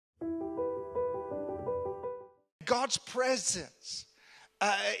God's presence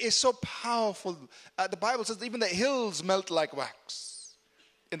is so powerful. The Bible says even the hills melt like wax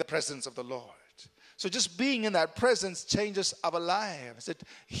in the presence of the Lord. So just being in that presence changes our lives. It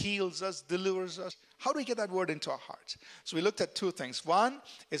heals us, delivers us. How do we get that word into our hearts? So we looked at two things. One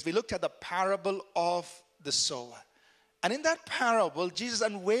is we looked at the parable of the sower. And in that parable, Jesus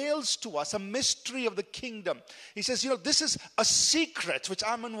unveils to us a mystery of the kingdom. He says, this is a secret which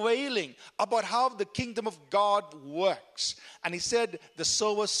I'm unveiling about how the kingdom of God works. And he said, the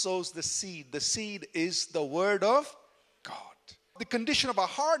sower sows the seed. The seed is the word of God. The condition of our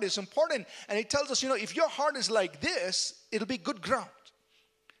heart is important. And he tells us, if your heart is like this, it'll be good ground.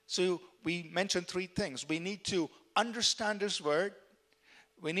 So we mentioned three things. We need to understand his word.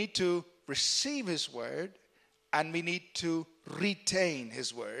 We need to receive his word. And we need to retain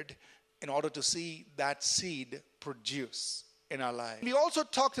his word in order to see that seed produce in our life. We also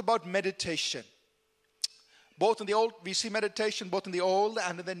talked about meditation. Both in the old, we see meditation both in the old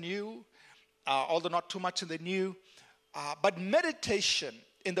and in the new, although not too much in the new. But meditation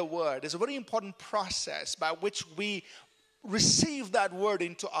in the word is a very important process by which we receive that word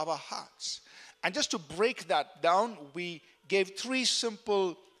into our hearts. And just to break that down, we gave three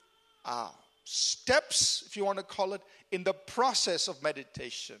simple steps, if you want to call it, in the process of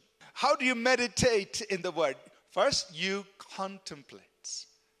meditation. How do you meditate in the word? First, you contemplate.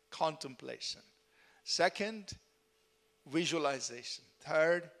 Contemplation. Second, visualization.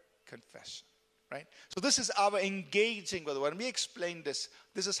 Third, confession. Right? So this is our engaging with the word. And we explained this.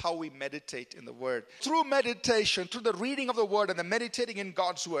 This is how we meditate in the word. Through meditation, through the reading of the word and the meditating in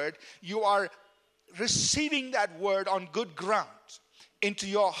God's word, you are receiving that word on good ground into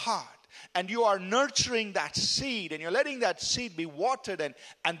your heart. And you are nurturing that seed, and you're letting that seed be watered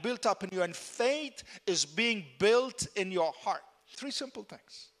and built up in you. And faith is being built in your heart. Three simple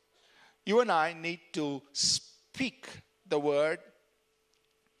things. You and I need to speak the word,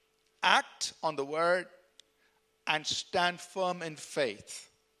 act on the word, and stand firm in faith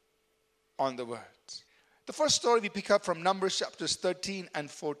on the word. The first story we pick up from Numbers chapters 13 and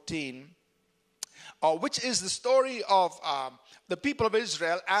 14, which is the story of the people of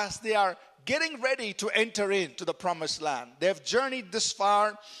Israel as they are getting ready to enter into the promised land. They have journeyed this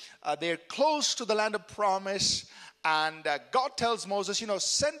far. They're close to the land of promise. And God tells Moses,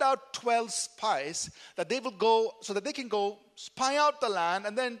 send out 12 spies that they will go so that they can go spy out the land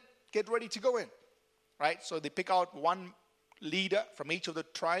and then get ready to go in. Right? So they pick out one leader from each of the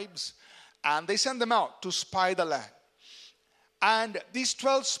tribes and they send them out to spy the land. And these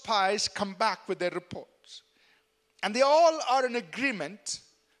 12 spies come back with their reports. And they all are in agreement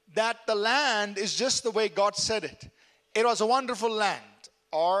that the land is just the way God said it. It was a wonderful land.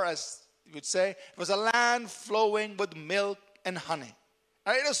 Or as you would say, it was a land flowing with milk and honey.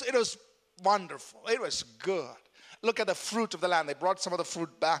 It was wonderful. It was good. Look at the fruit of the land. They brought some of the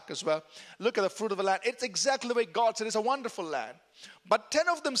fruit back as well. Look at the fruit of the land. It's exactly the way God said. It's a wonderful land. But 10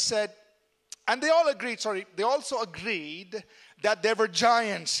 of them said, and they also agreed that there were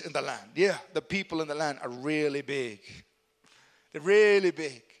giants in the land. Yeah, the people in the land are really big. They're really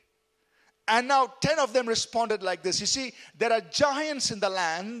big. And now 10 of them responded like this. You see, there are giants in the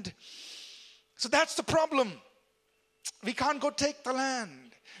land. So that's the problem. We can't go take the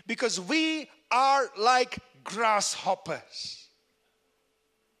land because we are like grasshoppers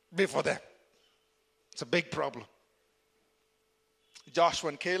before them. It's a big problem. Joshua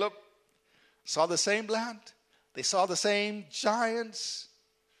and Caleb saw the same land. They saw the same giants.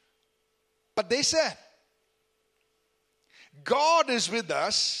 But they said, God is with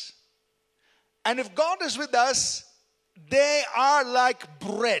us. And if God is with us, they are like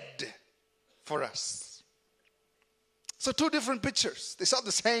bread for us. So two different pictures. They saw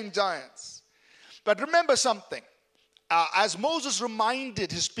the same giants. But remember something. As Moses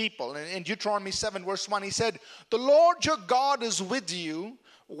reminded his people in Deuteronomy 7 verse 1, he said, the Lord your God is with you.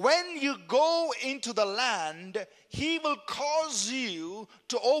 When you go into the land, he will cause you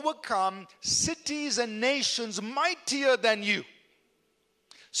to overcome cities and nations mightier than you.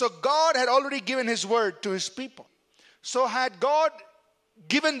 So God had already given his word to his people. So had God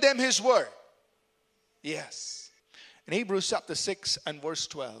given them his word? Yes. In Hebrews chapter 6 and verse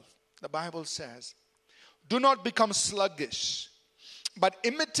 12, the Bible says, do not become sluggish, but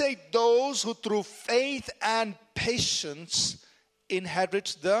imitate those who through faith and patience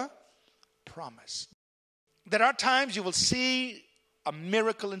inherit the promise. There are times you will see a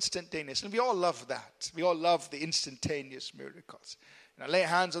miracle instantaneous. And we all love that. We all love the instantaneous miracles. I lay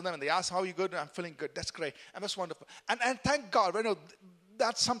hands on them and they ask, how are you good? I'm feeling good. That's great. And that's wonderful. And thank God,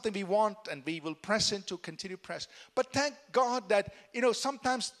 that's something we want and we will press into, continue press. But thank God that,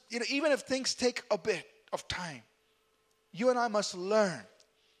 sometimes, even if things take a bit of time, You and I must learn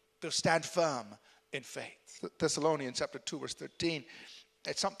to stand firm in faith. Thessalonians chapter 2 verse 13.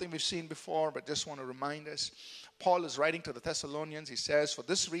 It's something we've seen before, but just want to remind us. Paul is writing to the Thessalonians. He says, for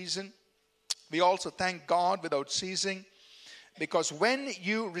this reason, we also thank God without ceasing, because when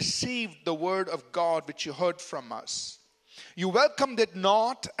you received the word of God which you heard from us, you welcomed it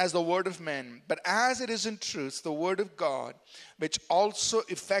not as the word of men, but as it is in truth the word of God, which also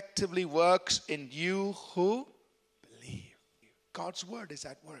effectively works in you who believe. God's word is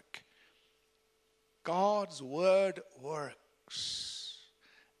at work. God's word works.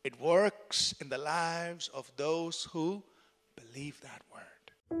 It works in the lives of those who believe that word.